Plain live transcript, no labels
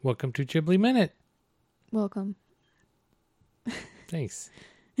Welcome to Ghibli Minute. Welcome. Thanks.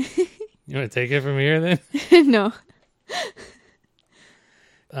 You want to take it from here then? No.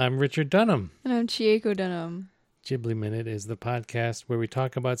 I'm Richard Dunham. And I'm Chieko Dunham. Ghibli Minute is the podcast where we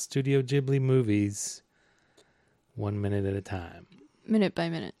talk about Studio Ghibli movies 1 minute at a time. Minute by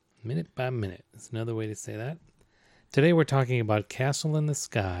minute. Minute by minute. That's another way to say that. Today we're talking about Castle in the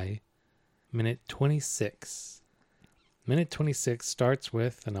Sky, minute 26. Minute 26 starts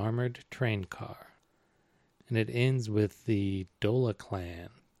with an armored train car, and it ends with the Dola clan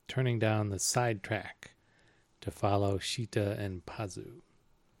turning down the side track to follow Shita and Pazu.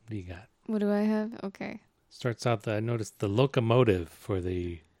 What do you got? What do I have? Okay. Starts out, I noticed the locomotive for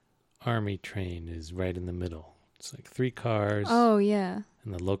the army train is right in the middle. It's like 3 cars. Oh, yeah.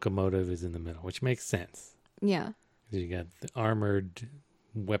 And the locomotive is in the middle, which makes sense. Yeah. You got the armored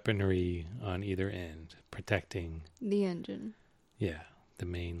weaponry on either end protecting The engine. the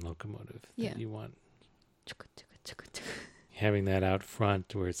main locomotive that you want. Having that out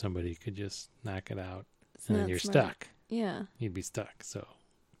front where somebody could just knock it out and then you're stuck. Yeah. You'd be stuck. So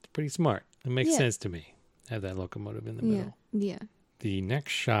it's pretty smart. It makes sense to me. Have that locomotive in the middle. Yeah. The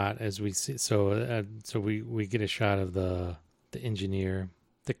next shot, as we see, so we get a shot of the engineer,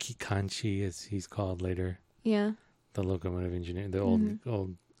 the Kikanchi as he's called later. Yeah. The locomotive engineer, the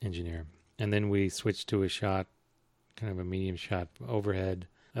old engineer. And then we switch to a shot, kind of a medium shot overhead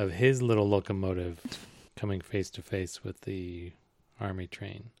of his little locomotive coming face to face with the army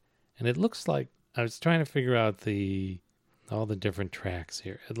train. And it looks like, I was trying to figure out all the different tracks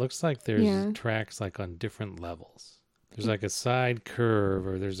here. It looks like there's tracks like on different levels. There's like a side curve,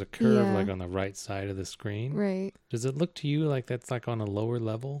 or there's a curve like on the right side of the screen. Right. Does it look to you like that's like on a lower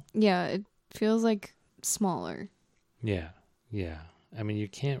level? Yeah, it feels like smaller. Yeah. I mean, you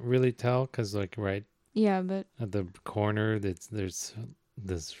can't really tell because, like, right but at the corner, there's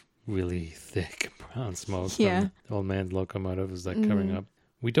this really thick brown smoke Yeah. from the old man's locomotive is like covering up.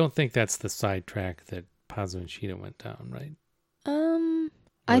 We don't think that's the side track that Pazu and Shita went down, right?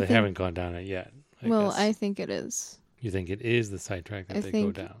 They haven't gone down it yet. I think it is. You think it is the side track that they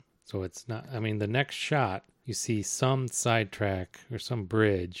go down? So it's not. I mean, the next shot, you see some side track or some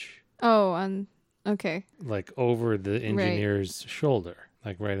bridge. Oh, okay. Like over the engineer's shoulder,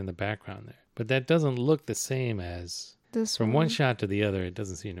 like right in the background there. But that doesn't look the same as This from one shot to the other. It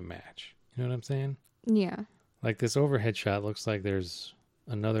doesn't seem to match. You know what I'm saying? Yeah. Like this overhead shot looks like there's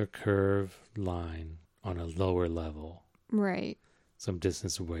another curved line on a lower level. Right. Some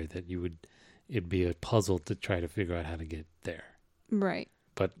distance away that it'd be a puzzle to try to figure out how to get there. Right.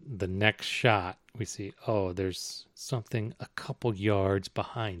 But the next shot, we see, there's something a couple yards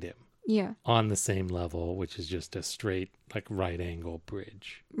behind him. Yeah. On the same level, which is just a straight, like, right angle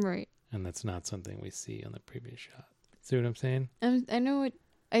bridge. Right. And that's not something we see on the previous shot. See what I'm saying?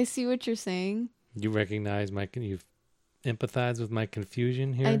 I see what you're saying. You recognize you empathize with my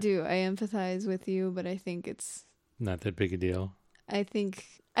confusion here? I do. I empathize with you, but I think it's not that big a deal. I think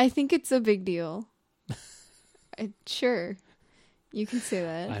it's a big deal. Sure. You can say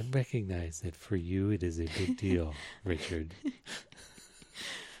that. I recognize that for you it is a big deal, Richard.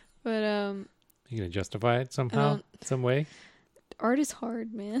 But you gonna justify it somehow, some way? Art is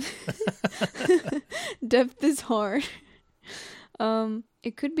hard, man. Depth is hard.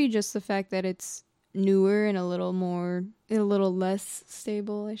 It could be just the fact that it's newer and a little less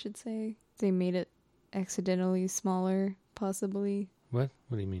stable, I should say. They made it accidentally smaller, possibly. What?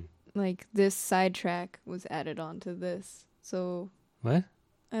 What do you mean? Like this sidetrack was added onto this. So what?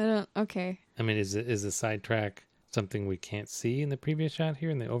 Okay. I mean, is the sidetrack something we can't see in the previous shot here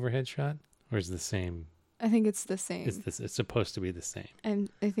in the overhead shot, or is it the same? I think it's the same. It's supposed to be the same. And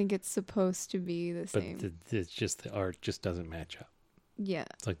I think it's supposed to be the same. But it's just the art just doesn't match up. Yeah.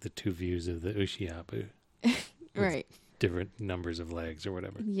 It's like the 2 views of the Ushiabu. Right. Different numbers of legs or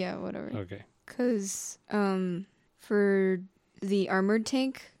whatever. Yeah, whatever. Okay. Because for the armored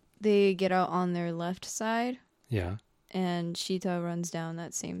tank, they get out on their left side. Yeah. And Shita runs down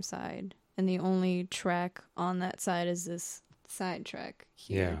that same side. And the only track on that side is this side track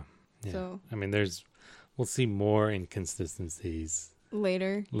here. Yeah. So I mean, we'll see more inconsistencies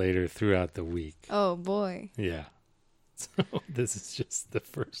later throughout the week. Oh boy. Yeah. So this is just the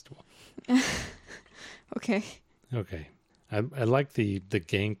first one. Okay. I like the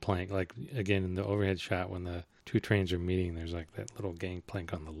gangplank, like again in the overhead shot when the 2 trains are meeting, there's like that little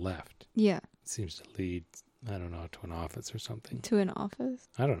gangplank on the left. Yeah. It seems to lead, I don't know, to an office or something. To an office?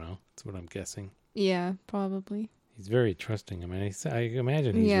 I don't know. That's what I'm guessing. Yeah, probably. He's very trusting. I mean, I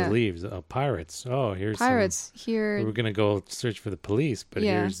imagine he's Yeah. relieved. Pirates. Oh, here's Pirates We here. were gonna go search for the police, but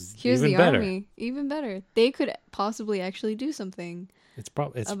Yeah. here's Here's even the better. army. Even better. They could possibly actually do something. It's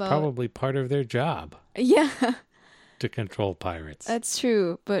about- probably part of their job Yeah. to control pirates. That's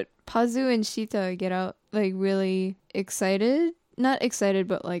true, but Pazu and Shita get out like really excited. Not excited,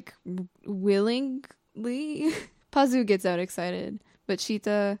 but like willingly. Pazu gets out excited, but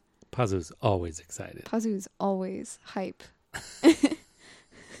Shita, Pazu's always excited. Pazu's always hype.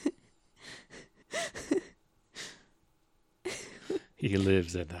 He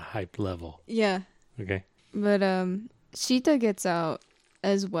lives at a hype level. Yeah, Okay. but Shita gets out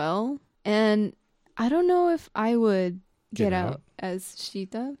as well, and I don't know if I would get out as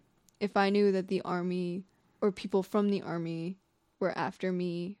Shita if I knew that the army or people from the army were after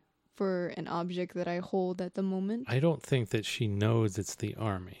me for an object that I hold at the moment. I don't think that she knows it's the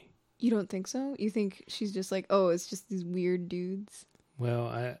army. You don't think so? You think she's just like, oh, it's just these weird dudes? Well,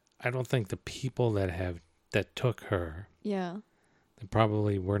 I don't think the people that took her, Yeah. they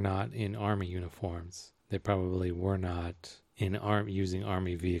probably were not in army uniforms. They probably were not using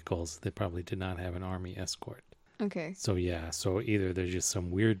army vehicles. They probably did not have an army escort. Okay. So yeah, so either there's just some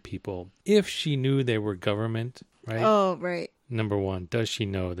weird people. If she knew they were government, right? Oh, right. Number one, does she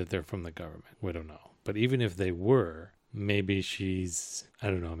know that they're from the government? We don't know. But even if they were, maybe I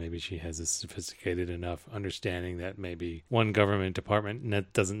don't know, maybe she has a sophisticated enough understanding that maybe one government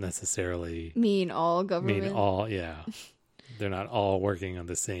department doesn't necessarily Mean all government. mean all, yeah. They're not all working on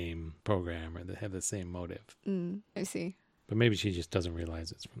the same program or they have the same motive. I see. But maybe she just doesn't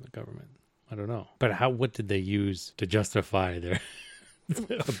realize it's from the government. I don't know. But what did they use to justify their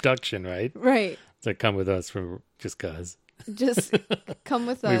abduction, right? Right. It's like, come with us for just cause. Just come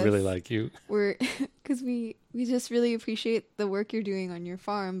with us. We really like you. We're because we just really appreciate the work you're doing on your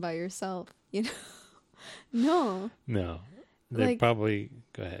farm by yourself. You know. No. No. They Like, probably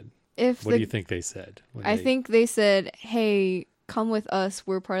go ahead. If What do you think they said? I think they said, "Hey, come with us.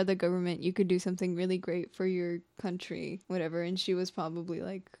 We're part of the government. You could do something really great for your country, whatever." And she was probably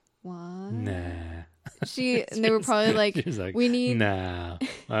like, "What?" Nah. And they were probably like, She's like, "We need." Nah.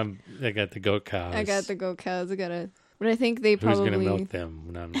 I got the goat cows. I got the goat cows. I gotta. But I think they Who's probably. gonna milk them?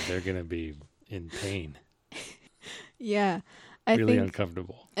 They're gonna be in pain. Yeah, Really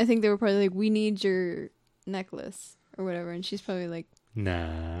uncomfortable. I think they were probably like, "We need your necklace or whatever," and she's probably like,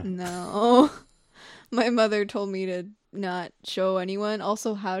 Nah. "No." My mother told me to not show anyone.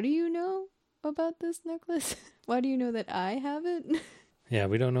 Also, how do you know about this necklace? Why do you know that I have it? Yeah,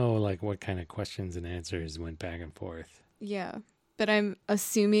 we don't know like what kind of questions and answers went back and forth. Yeah, but I'm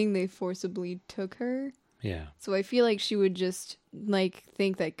assuming they forcibly took her. Yeah. So I feel like she would just like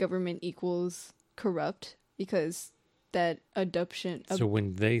think that government equals corrupt because that adoption. So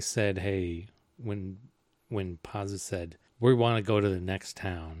when they said, "Hey," when Pazu said, "We want to go to the next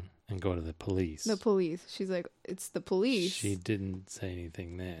town and go to the police," The police. She's like, it's the police. she didn't say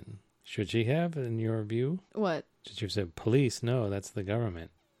anything then. Should she have, in your view? What? Should she have said, "Police"? No, that's the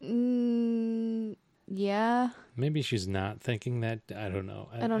government. Yeah. Maybe she's not thinking that. I don't know.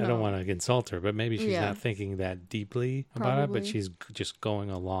 I don't know. don't want to insult her, but maybe she's Yeah. not thinking that deeply about it. But Probably. she's just going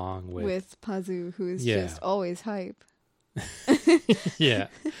along With Pazu, who is Yeah. just always hype. Yeah.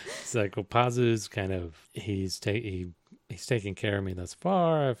 It's like, well, Pazu's kind of he's taking care of me thus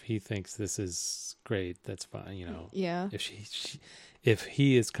far. If he thinks this is great, that's fine. You know, Yeah. if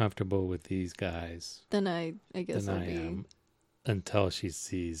he is comfortable with these guys, Then I guess then I'll I be. am. Until she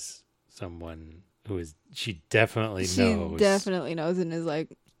sees someone who is she definitely She knows. definitely knows and is like,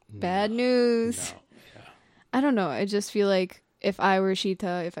 bad No, news. No. Yeah. I don't know. I just feel like if I were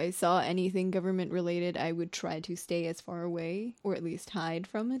Shita, if I saw anything government related, I would try to stay as far away or at least hide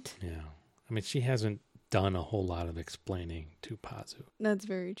from it. Yeah. I mean, she hasn't done a whole lot of explaining to Pazu. That's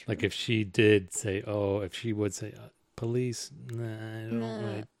very true. Like if she did say, if she would say, police, nah, I don't Nah.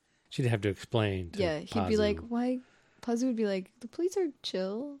 really. She'd have to explain to Yeah, he'd be like, Pazu. why? Pazu would be like, the police are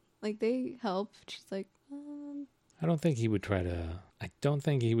chill. Like, they help. She's like, I don't think he would try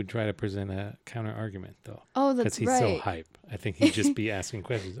to present a counter argument though. oh, Because that's he's right. so hype. I think he'd just be asking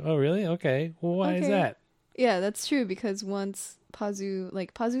questions. Oh, really? Okay. Well, why is Okay. that? Yeah, that's true because once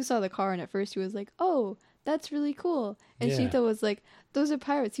Pazu saw the car and at first he was like, oh, that's really cool. And Yeah. Shita was like, those are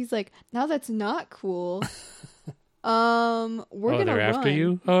pirates. He's like, now that's not cool. We're gonna they're run. after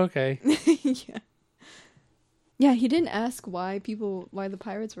you? Oh, okay. Yeah. Yeah, he didn't ask why the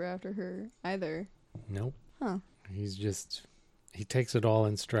pirates were after her either. Nope. Huh. He takes it all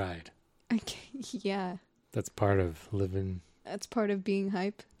in stride. Okay. Yeah. That's part of That's part of being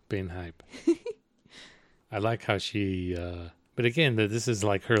hype. being hype. I like how she But again, this is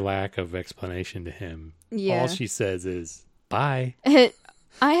like her lack of explanation to him. Yeah. All she says is, bye.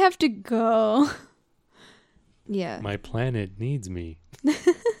 I have to go. Yeah. My planet needs me.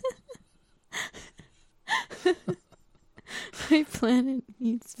 My planet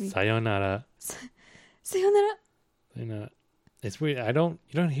needs me. Sayonara. Sayonara. Sayonara. It's weird. You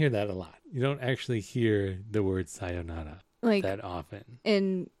don't hear that a lot. You don't actually hear the word sayonara Like that often.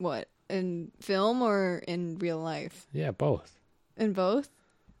 in what? In film or in real life? Yeah, both. In both?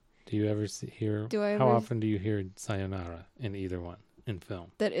 Do you ever how often do you hear sayonara in either one in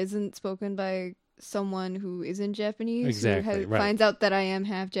film? That isn't spoken by someone who isn't Japanese, Exactly, right. finds out that I am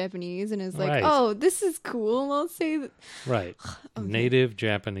half Japanese and is like, Right. oh, this is cool. I'll say that. Right. Okay. Native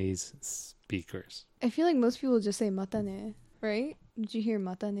Japanese speakers. I feel like most people just say matane, right? Did you hear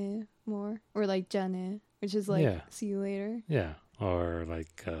matane more? Or like jane, which is like, Yeah. see you later. Yeah. Or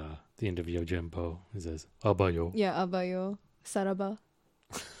like the end of Yojimbo, it says abayo. Yeah, abayo, saraba.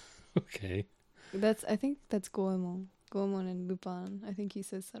 Okay. I think that's Goemon. Goemon and Lupin. I think he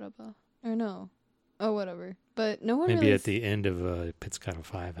says saraba. Or no. Oh, whatever. But no one Maybe really... at the end of a Pizzicato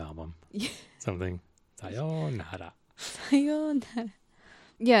 5 album. Yeah. Something. Sayonara. Sayonara.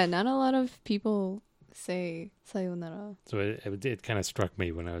 Yeah, not a lot of people say sayonara. So it kind of struck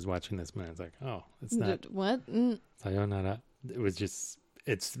me when I was watching this, man. It's like, oh, it's not What? sayonara. It was just,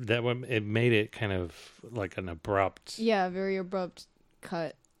 it's that one. It made it kind of like an abrupt, Yeah, very abrupt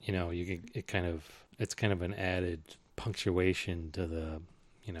cut. you know, it's kind of an added punctuation to the,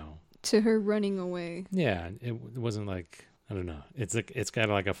 you know. To her running away. Yeah, it wasn't like, I don't know. It's got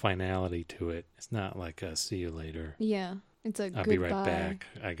like a finality to it. It's not like a see you later. Yeah. It's a I'll goodbye. be right back.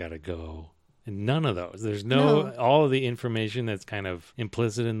 I gotta go. And none of those. There's no. All of the information that's kind of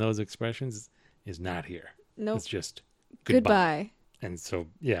implicit in those expressions is not here. Nope. It's just Goodbye. And so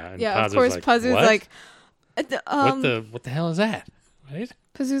yeah. And Yeah, of Pazu's course like, Pazu's what? like... What the hell is that? Right?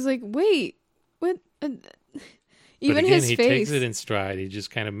 Pazu's like, wait. What? Even but again, his he face. takes it in stride. He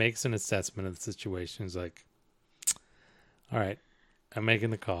just kind of makes an assessment of the situation. He's like, all right, I'm making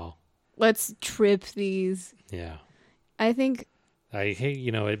the call. Let's trip these. Yeah. I think... I hate,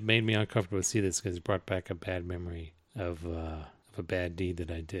 it made me uncomfortable to see this because it brought back a bad memory of a bad deed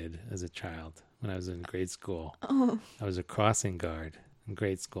that I did as a child when I was in grade school. Oh. I was a crossing guard in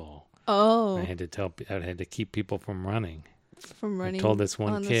grade school. Oh. I had to keep people from running. From running. I told this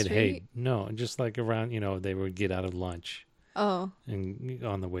one on the kid, hey, street? no, just like around, they would get out of lunch Oh. and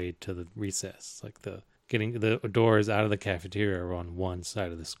on the way to the recess, like getting the doors out of the cafeteria are on one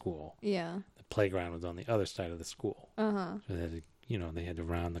side of the school. Yeah. The playground was on the other side of the school. Uh-huh. So they had to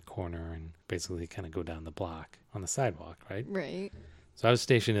round the corner and basically kind of go down the block on the sidewalk, right? Right. So I was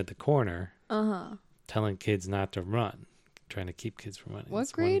stationed at the corner Uh-huh. telling kids not to run, trying to keep kids from running.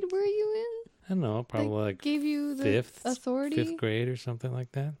 What grade were you in? I don't know, probably like Gave you the authority? 5th grade or something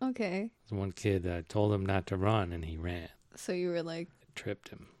like that. Okay. There's one kid that I told him not to run and he ran. So you were like, I tripped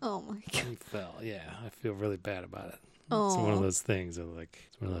him. oh my God. He fell. Yeah, I feel really bad about it. Oh. It's one of those things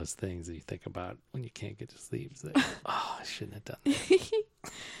that you think about when you can't get to sleep. It's like, oh, I shouldn't have done that.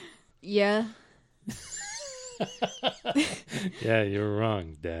 Yeah. Yeah, you were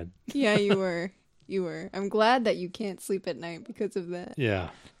wrong, Dad. Yeah, you were. You were. I'm glad that you can't sleep at night because of that. Yeah,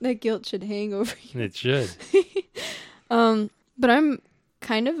 That guilt should hang over you. it should. But I'm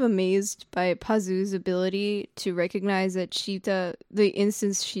kind of amazed by Pazu's ability to recognize that Shita, the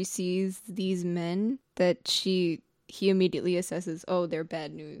instance she sees these men, that he immediately assesses, oh, they're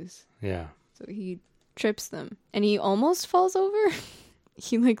bad news. Yeah. So he trips them. And he almost falls over.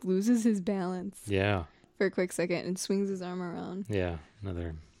 He loses his balance Yeah. for a quick second and swings his arm around. Yeah.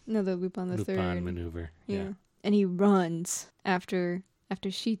 Another Another Lupin the Lupin Third maneuver. Yeah. Yeah. And he runs after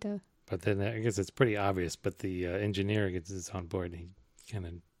Shita. But then I guess it's pretty obvious, but the engineer gets on board and he kind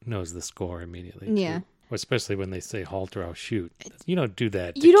of knows the score immediately. Yeah. Too. Especially when they say halt or I'll shoot. You don't do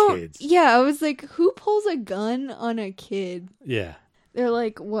that to You don't. kids. Yeah, I was like, who pulls a gun on a kid? Yeah. They're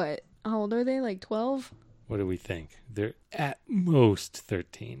like, what? How old are they? Like 12? What do we think? They're at most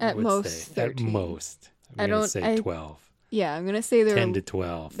 13. At I would most say. 13. At most. I I'm going to don't- say 12. Yeah, I'm gonna say 10 to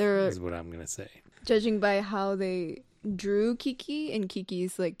 12 they're- is what I'm going to say. judging by how they drew Kiki and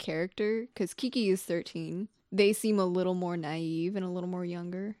Kiki's character, because Kiki is 13. They seem a little more naive and a little more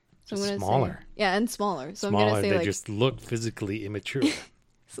younger. So I'm gonna Smaller. say, yeah, and smaller. So Smaller, I'm gonna say they just look physically immature.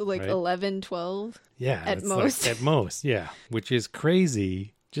 so right? 11, 12. Yeah. At it's most. at most, yeah. Which is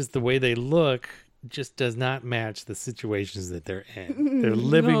crazy. Just the way they look just does not match the situations that they're in. They're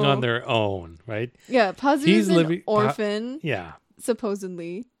living No. on their own, right? Yeah, Pazu's an living- orphan, Yeah.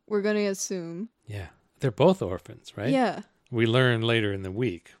 supposedly. We're gonna assume. Yeah. They're both orphans, right? Yeah. We learn later in the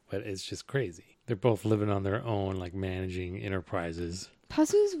week, but it's just crazy. They're both living on their own, like managing enterprises.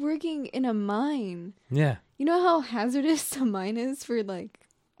 Pazu's working in a mine. Yeah. You know how hazardous a mine is for like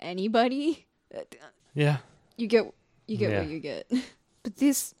anybody? Yeah. You get what you get. But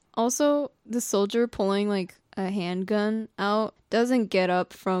this also, the soldier pulling like a handgun out doesn't get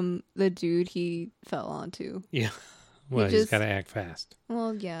up from the dude he fell onto. Yeah. Well, he's got to act fast.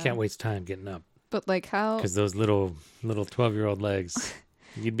 Well, yeah. Can't waste time getting up. But like how? Because those little 12-year-old legs,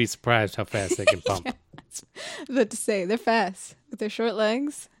 you'd be surprised how fast they can pump. Yeah, but to say they're fast with their short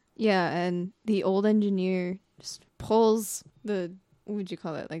legs. Yeah, and the old engineer just pulls the, what would you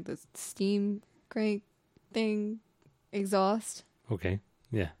call it? Like the steam crank thing, exhaust. Okay.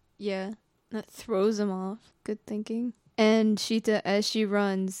 Yeah. Yeah, that throws him off. Good thinking. And Sheeta, as she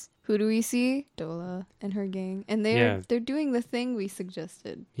runs, who do we see? Dola and her gang, and they're doing the thing we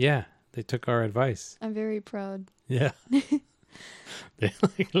suggested. Yeah, they took our advice. I'm very proud. Yeah. They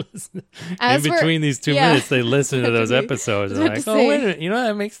like listen. In between these 2 minutes, they listen to those episodes. They're like, oh, wait a minute. You know,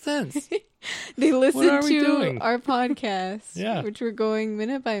 that makes sense. They listen to doing? our podcast, which we're going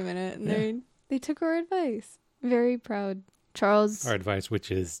minute by minute, and they took our advice. Very proud. Charles. Our advice,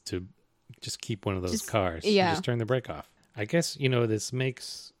 which is to just keep one of those cars. Yeah. Just turn the brake off. I guess, this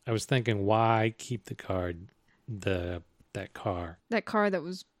makes, I was thinking, why keep that car? That car that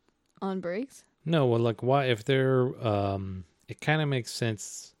was on brakes? No, well, like, why, if they're, it kind of makes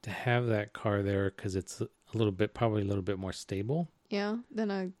sense to have that car there because it's probably a little bit more stable. Yeah,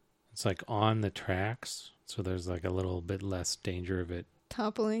 than it's like on the tracks, so there's like a little bit less danger of it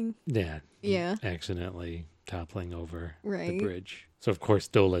toppling. Yeah. Accidentally toppling over the bridge. So, of course,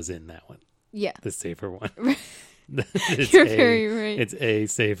 Dola's in that one. Yeah. The safer one. You're very right. It's A,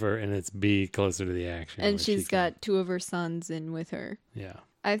 safer, and it's B, closer to the action. And she's got 2 of her sons in with her. Yeah.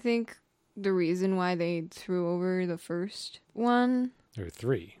 I think the reason why they threw over the first one... Or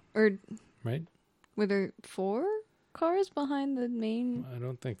 3. Right? Were there 4 cars behind the main... I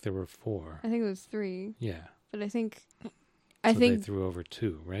don't think there were 4. I think it was 3. Yeah. But I think they threw over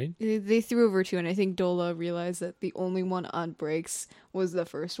 2, right? They threw over 2, and I think Dola realized that the only one on brakes was the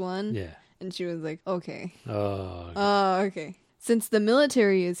first one. Yeah. And she was like, okay. Okay. Since the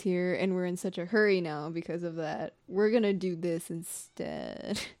military is here and we're in such a hurry now because of that, we're going to do this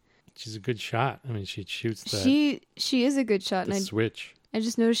instead. She's a good shot. I mean, she shoots that. She is a good shot. The switch. I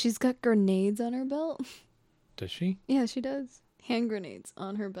just noticed she's got grenades on her belt. Does she? Yeah, she does. Hand grenades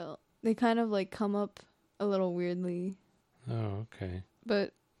on her belt. They kind of like come up a little weirdly. Oh, okay.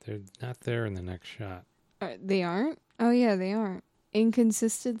 But they're not there in the next shot. They aren't? Oh, yeah, they aren't.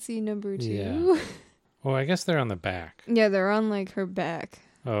 Inconsistency number 2. Yeah. Well, I guess they're on the back. Yeah, they're on like her back.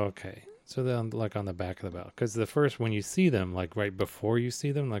 Oh, okay. So they're like on the back of the belt. Because the first, when you see them, like right before you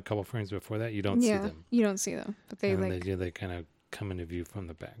see them, like a couple frames before that, you don't see them. You don't see them. But they they kind of come into view from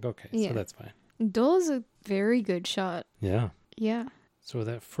the back. Okay, so that's fine. Dola's a very good shot. Yeah. Yeah. So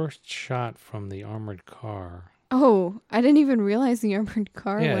that first shot from the armored car. Oh, I didn't even realize the armored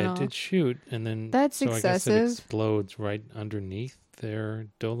car went off. Yeah, it did shoot, and then that's excessive. I guess it explodes right underneath their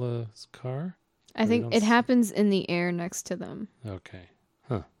Dola's car. I think it happens in the air next to them. Okay.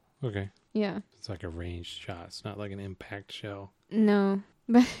 Huh. Okay. Yeah. It's like a ranged shot. It's not like an impact shell. No.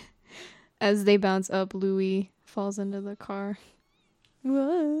 But as they bounce up, Louis falls into the car.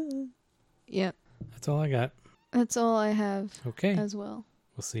 Whoa. Yep. That's all I got. That's all I have. Okay. As well.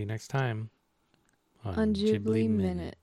 We'll see you next time on Ghibli Minute.